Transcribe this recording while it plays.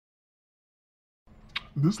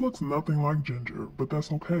This looks nothing like Ginger, but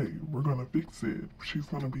that's okay. We're gonna fix it. She's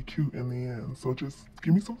gonna be cute in the end, so just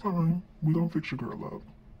give me some time. We're gonna fix your girl up.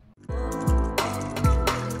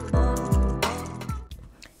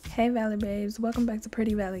 Hey Valley Babes, welcome back to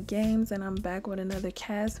Pretty Valid Games, and I'm back with another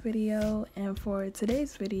cast video. And for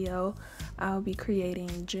today's video, I'll be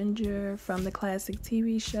creating Ginger from the classic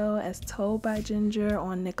TV show As Told by Ginger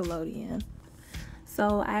on Nickelodeon.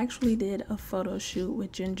 So I actually did a photo shoot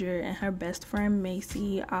with Ginger and her best friend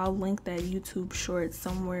Macy. I'll link that YouTube short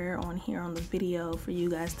somewhere on here on the video for you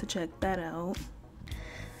guys to check that out.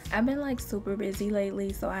 I've been like super busy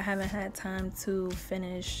lately, so I haven't had time to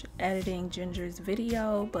finish editing Ginger's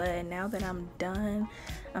video, but now that I'm done,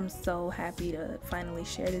 I'm so happy to finally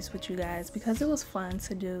share this with you guys because it was fun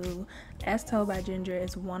to do. As Told by Ginger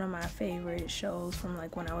is one of my favorite shows from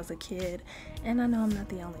like when I was a kid, and I know I'm not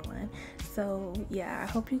the only one. So yeah, I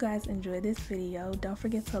hope you guys enjoyed this video. Don't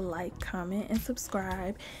forget to like, comment, and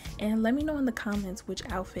subscribe, and let me know in the comments which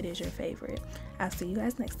outfit is your favorite. I'll see you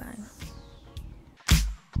guys next time.